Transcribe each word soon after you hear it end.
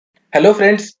Hello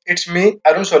friends, it's me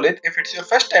Arun Sholet. If it's your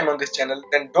first time on this channel,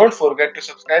 then don't forget to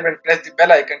subscribe and press the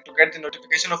bell icon to get the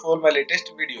notification of all my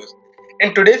latest videos.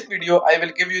 In today's video, I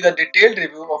will give you the detailed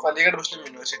review of Aligarh Muslim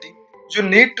University. You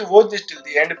need to watch this till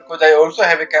the end because I also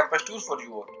have a campus tour for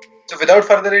you all. So without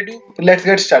further ado, let's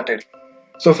get started.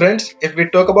 So friends, if we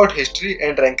talk about history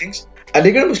and rankings,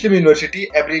 Aligarh Muslim University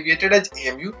abbreviated as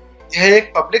AMU, यह एक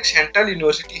public central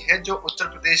university है जो उत्तर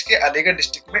प्रदेश के Aligarh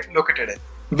district में located है,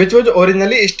 which was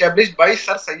originally established by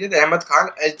Sir Syed Ahmad Khan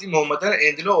as the Mohammedan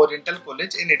Anglo-Oriental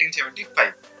College in 1875.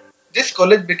 This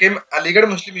college became Aligarh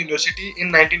Muslim University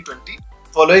in 1920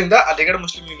 following the Aligarh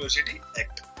Muslim University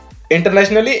Act.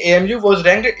 Internationally, AMU was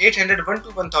ranked 801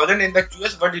 to 1000 in the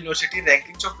QS World University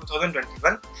Rankings of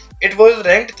 2021. It was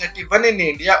ranked 31 in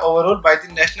India overall by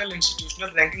the National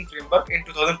Institutional Ranking Framework in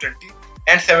 2020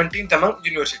 and 17th among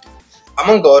universities.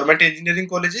 Among government engineering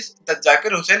colleges, the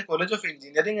Zakir Hussain College of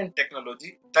Engineering and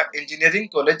Technology, the engineering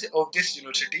college of this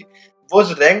university,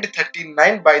 was ranked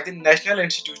 39 by the National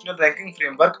Institutional Ranking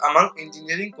Framework among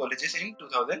engineering colleges in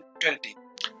 2020.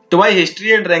 तो भाई history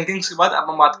and rankings के बाद अब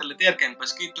हम बात कर लेते हैं यार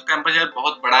कैंपस की। तो कैंपस यार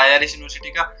बहुत बड़ा है यार इस यूनिवर्सिटी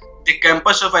का। The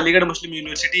campus of Aligarh Muslim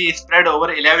university is spread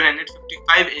over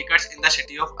 1155 acres in the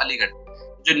city of Aligarh.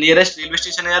 जो नियरेस्ट रेलवे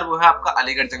स्टेशन है यार वो है आपका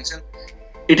Aligarh junction.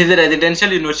 It is a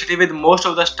residential university with most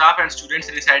of the staff and students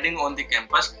residing on the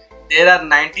campus. There are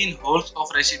 19 halls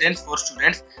of residence for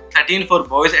students, 13 for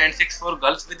boys and 6 for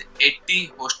girls with 80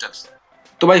 hostels.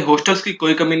 तो भाई hostels की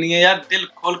कोई कमी नहीं है यार, दिल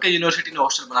खोल के यूनिवर्सिटी ने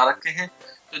हॉस्टल बना रखे हैं।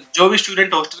 तो जो भी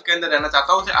स्टूडेंट हॉस्टल के अंदर रहना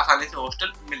चाहता है उसे आसानी से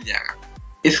हॉस्टल मिल जाएगा।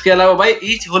 इसके अलावा भाई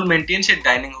each hall maintains A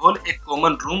dining hall, A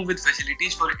common room with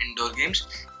facilities for indoor games,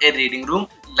 A reading room,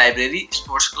 library,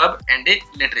 sports club and A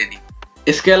library.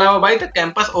 इसके अलावा भाई the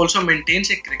campus also maintains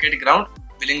A cricket ground,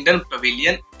 Willingdon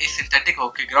pavilion, A synthetic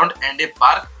hockey ground and A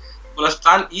park,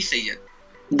 Gulistan E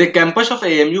Syed. The campus of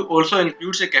AMU also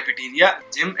includes a cafeteria,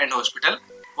 gym and hospital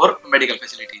for medical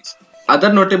facilities.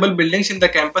 Other notable buildings in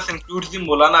the campus includes the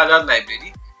Maulana Azad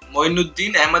Library,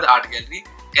 Moinuddin Ahmad Art Gallery,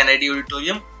 Kennedy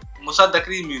Auditorium, Musa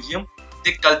Dakri Museum,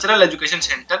 the Cultural Education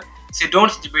Center,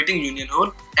 Sidon's Debating Union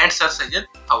Hall and Sir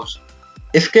Syed House.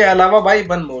 इसके अलावा भाई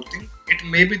one more thing, it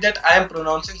may be that I am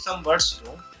pronouncing some words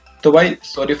wrong, तो भाई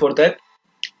sorry for that।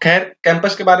 खैर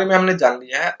campus के बारे में हमने जान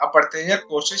लिया है, अब पढ़ते हैं यार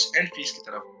कोर्सेज एंड फीस की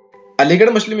तरफ। अलीगढ़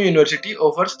मुस्लिम university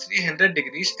offers 300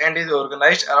 degrees and is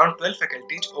organized around 12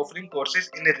 faculties offering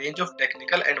courses in a range of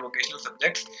technical and vocational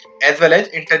subjects as well as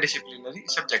interdisciplinary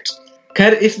subjects.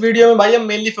 खैर इस वीडियो में भाई हम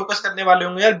मेनली फोकस करने वाले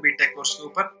होंगे यार बीटेक कोर्स के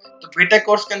ऊपर। तो बीटेक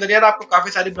कोर्स के अंदर यार आपको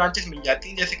काफी सारी ब्रांचेस मिल जाती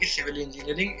हैं जैसे कि civil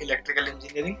engineering, electrical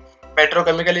engineering,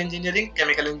 petrochemical engineering,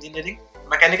 chemical engineering,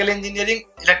 mechanical engineering,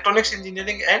 electronics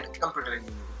engineering and computer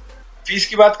engineering. Fees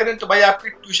की बात करें तो भाई आपकी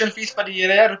ट्यूशन फीस पर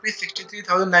ईयर है यार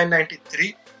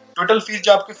 ₹63,993। टोटल फीस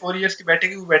जो आपके 4 इयर्स की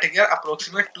बैठेगी वो बैठेगी यार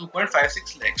अप्रोक्सीमेट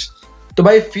 2.56 lakhs। तो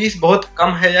भाई फीस बहुत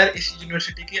कम है यार इस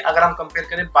यूनिवर्सिटी की अगर हम कंपेयर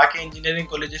करें बाकी इंजीनियरिंग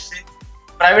कॉलेजेस से।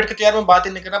 प्राइवेट की तो यार मैं बात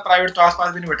ही नहीं कर रहा, प्राइवेट तो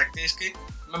आसपास भी नहीं भटकते इसके।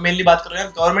 मैं मेनली बात कर रहा हूँ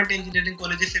यार गवर्नमेंट इंजीनियरिंग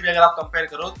कॉलेजेस से भी अगर आप कंपेयर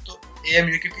करो तो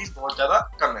AMU की फीस बहुत ज्यादा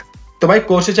कम है। तो भाई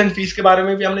कोर्सेज एंड फीस के बारे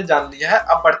में भी हमने जान लिया है,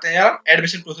 अब बढ़ते हैं यार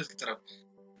एडमिशन प्रोसेस की तरफ।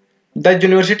 The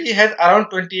university has around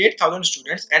 28,000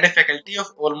 students and a faculty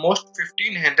of almost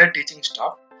 1,500 teaching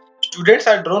staff. Students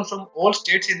are drawn from all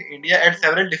states in India and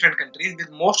several different countries,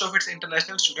 with most of its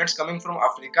international students coming from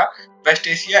Africa, West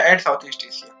Asia and Southeast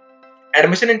Asia.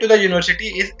 Admission into the university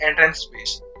is entrance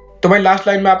based. तो भाई last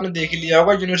line में आपने देख ही लिया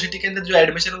होगा, university के अंदर जो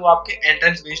एडमिशन है वो आपके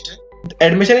एंट्रेंस बेस्ड है।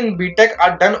 Admission in BTech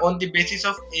are done on the basis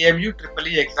of AMU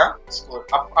EEE exam score.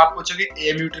 अब आप पूछोगे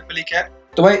AMU EEE क्या है?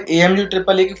 तो भाई AMU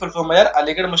EEE की फुल फॉर्म है यार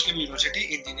अलीगढ़ मुस्लिम university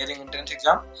engineering entrance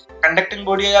exam. Conducting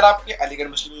body है यार आपकी अलीगढ़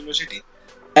मुस्लिम यूनिवर्सिटी।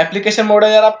 एप्लीकेशन मोड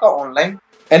है यार आपका ऑनलाइन।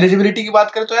 एलिजिबिलिटी की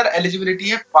बात करें तो यार एलिजिबिलिटी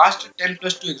है past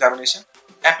 10+2 examination.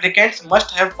 Applicants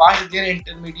must have passed their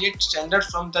intermediate standard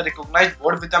from the recognized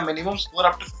board with a minimum score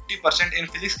up to 50% in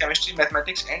physics, chemistry,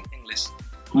 mathematics and English.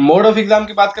 Mode of exam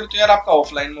की बात करें तो यार आपका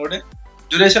ऑफलाइन मोड है।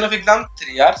 Duration of exam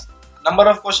 3 hours। Number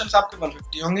of questions आपके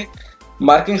 150 होंगे।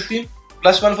 Marking scheme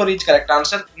 +1 for each correct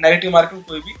answer, negative marking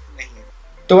कोई भी नहीं है।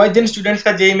 तो भाई जिन स्टूडेंट्स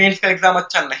का JEE मेंस का एग्जाम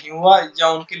अच्छा नहीं हुआ या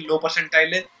उनकी लो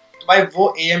परसेंटाइल है तो भाई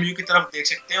वो AMU की तरफ देख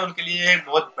सकते हैं, उनके लिए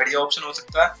बहुत बढ़िया ऑप्शन हो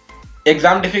सकता है।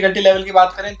 एग्जाम डिफिकल्टी लेवल की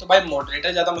बात करें तो भाई मॉडरेट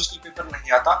है, ज्यादा मुश्किल पेपर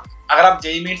नहीं आता। अगर आप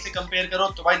JEE मेंस से कंपेयर करो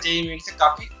तो भाई JEE मेंस से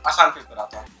काफी आसान पेपर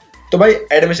आता है। तो भाई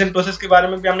एडमिशन प्रोसेस के बारे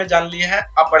में भी हमने जान लिया है,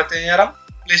 अब बढ़ते हैं यार हम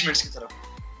प्लेसमेंट्स की तरफ।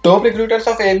 Top recruiters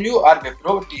of AMU are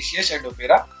Wipro, TCS and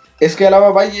opera. इसके अलावा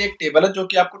भाई ये एक टेबल है जो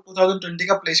कि आपको 2020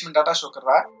 का प्लेसमेंट डाटा शो कर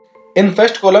रहा है। In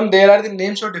first column there are the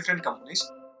names of different companies,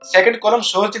 second column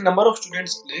shows the number of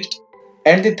students placed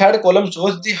and the third column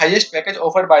shows the highest package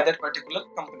offered by that particular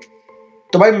company.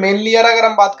 तो भाई mainly यार अगर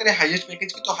हम बात करें highest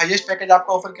package की, तो highest package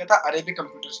आपका ऑफर किया था अरेबिक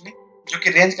कंप्यूटर्स ने, जो कि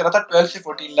रेंज करा था 12 से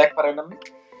 14 लाख पर एनम में,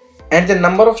 and the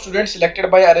number of students selected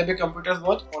by Arabic computers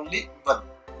was only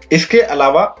 1। इसके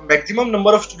अलावा maximum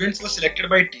number of students was selected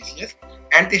by TCS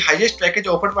and the highest package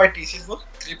offered by TCS was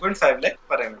 3.5 lakh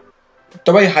per annum.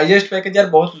 तो भाई highest package यार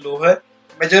बहुत लो है।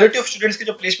 Majority of students की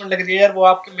जो placement लग रही है यार वो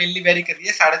आपके मेनली वेरी कर रही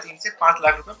है 3.5 से 5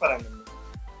 लाख रुपए पर एनम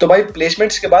में। तो भाई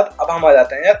प्लेसमेंट्स के बाद अब हम आ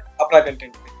जाते हैं यार अपना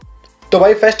कंटेंट पे। तो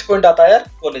भाई फर्स्ट पॉइंट आता है यार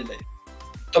कॉलेज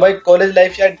लाइफ। तो भाई कॉलेज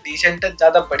लाइफ यार डिसेंट है,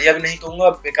 ज्यादा बढ़िया भी नहीं कहूंगा,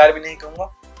 बेकार भी नहीं कहूंगा।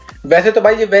 वैसे तो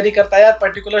भाई ये वेरी करता है यार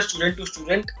पर्टिकुलर स्टूडेंट टू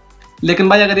स्टूडेंट, लेकिन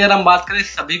भाई अगर यार हम बात करें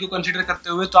सभी को कंसीडर करते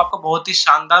हुए तो आपको बहुत ही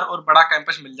शानदार और बड़ा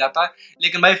कैंपस मिल जाता है।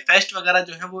 लेकिन भाई फेस्ट वगैरह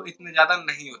जो है वो इतने ज्यादा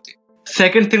नहीं होते।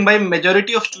 सेकंड थिंग भाई,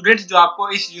 मेजॉरिटी ऑफ स्टूडेंट्स जो आपको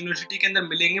इस यूनिवर्सिटी के अंदर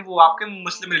मिलेंगे वो आपके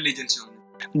मुस्लिम रिलीजन से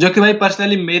होंगे, जो कि भाई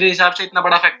पर्सनली मेरे हिसाब से इतना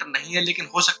बड़ा फैक्टर नहीं है, लेकिन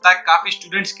हो सकता है काफी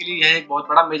स्टूडेंट्स के लिए यह एक बहुत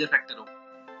बड़ा मेजर फैक्टर हो।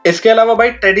 इसके अलावा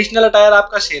भाई ट्रेडिशनल अटायर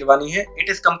आपका शेरवानी है। It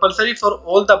is compulsory for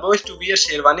all the boys to wear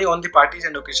sherwani on the parties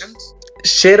and occasions.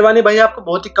 Sherwani भाई आपको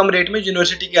बहुत ही कम रेट में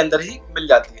यूनिवर्सिटी के अंदर ही मिल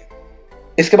जाती है।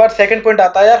 इसके बाद सेकंड पॉइंट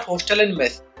आता है यार हॉस्टल एंड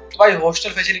मेस। तो भाई हॉस्टल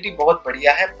फैसिलिटी बहुत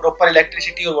बढ़िया है, प्रॉपर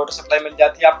इलेक्ट्रिसिटी और वाटर सप्लाई मिल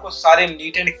जाती है आपको, सारे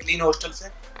नीट एंड क्लीन हॉस्टल्स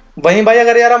हैं। वहीं भाई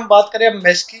अगर यार हम बात करें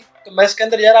मेस की, तो मेस के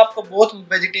अंदर यार आपको बहुत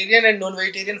vegetarian and non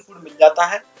vegetarian food मिल जाता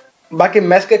है। बाकी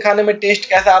मेस के खाने में टेस्ट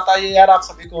कैसा आता है ये यार आप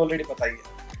सभी को ऑलरेडी पता ही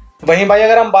है। वहीं भाई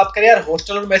अगर हम बात करें यार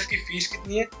हॉस्टल और मेस की फीस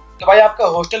कितनी है, तो भाई आपका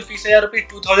हॉस्टल फीस है यार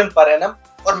 ₹2000 पर एनम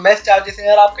और मेस चार्जेस है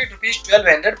यार आपके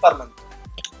 ₹1200 पर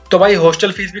मंथ। तो भाई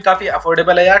हॉस्टल फीस भी काफी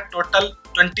अफोर्डेबल है यार, टोटल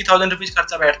 20,000 रुपीज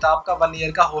खर्चा बैठता है आपका 1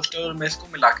 ईयर का हॉस्टल और मेस को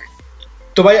मिला के।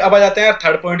 तो भाई अब आ जाते हैं यार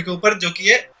थर्ड पॉइंट के ऊपर, जो कि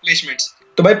है प्लेसमेंट्स।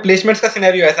 तो भाई प्लेसमेंट्स का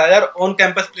सिनेरियो ऐसा है यार, ऑन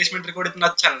कैंपस प्लेसमेंट रिकॉर्ड इतना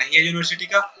अच्छा नहीं है यूनिवर्सिटी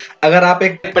का। अगर आप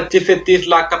एक 25 से 30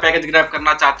 लाख का पैकेज ग्रैब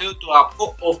करना चाहते हो तो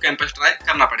आपको ऑफ कैंपस ट्राई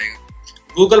करना पड़ेगा।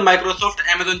 गूगल, माइक्रोसॉफ्ट,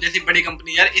 अमेज़न जैसी बड़ी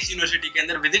कंपनी यार इस यूनिवर्सिटी के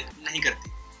अंदर विजिट नहीं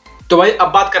करती। तो भाई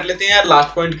अब बात कर लेते हैं यार लास्ट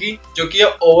पॉइंट की, जो कि है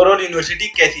ओवरऑल यूनिवर्सिटी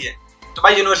कैसी है। तो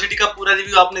भाई यूनिवर्सिटी का पूरा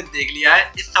रिव्यू आपने देख लिया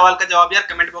है। इस सवाल का जवाब यार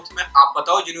कमेंट बॉक्स में आप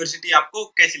बताओ यूनिवर्सिटी आपको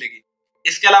कैसी लगी।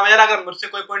 इसके अलावा यार अगर मुझसे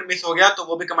कोई पॉइंट मिस हो गया तो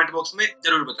वो भी कमेंट बॉक्स में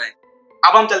जरूर बताएं।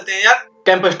 अब हम चलते हैं यार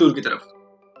कैंपस टूर की तरफ।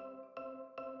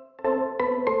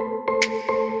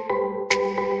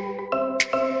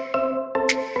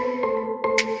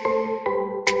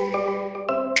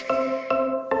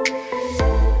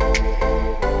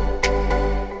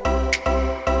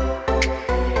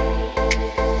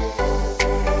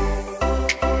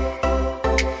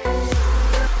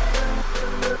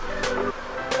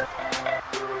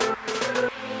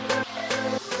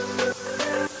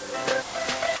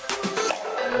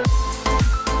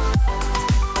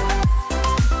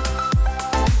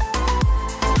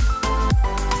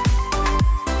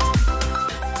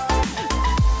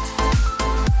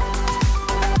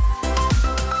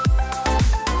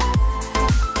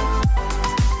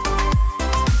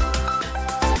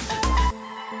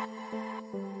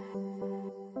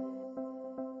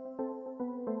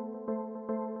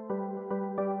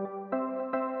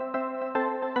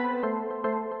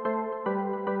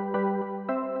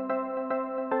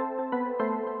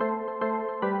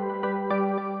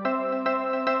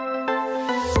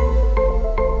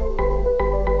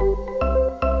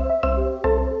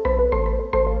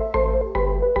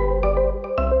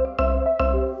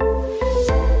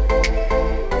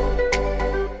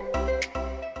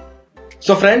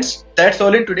 So friends, that's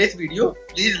all in today's video.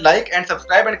 Please like and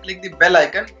subscribe and click the bell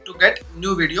icon to get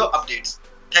new video updates.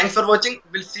 Thanks for watching.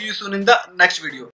 We'll see you soon in the next video.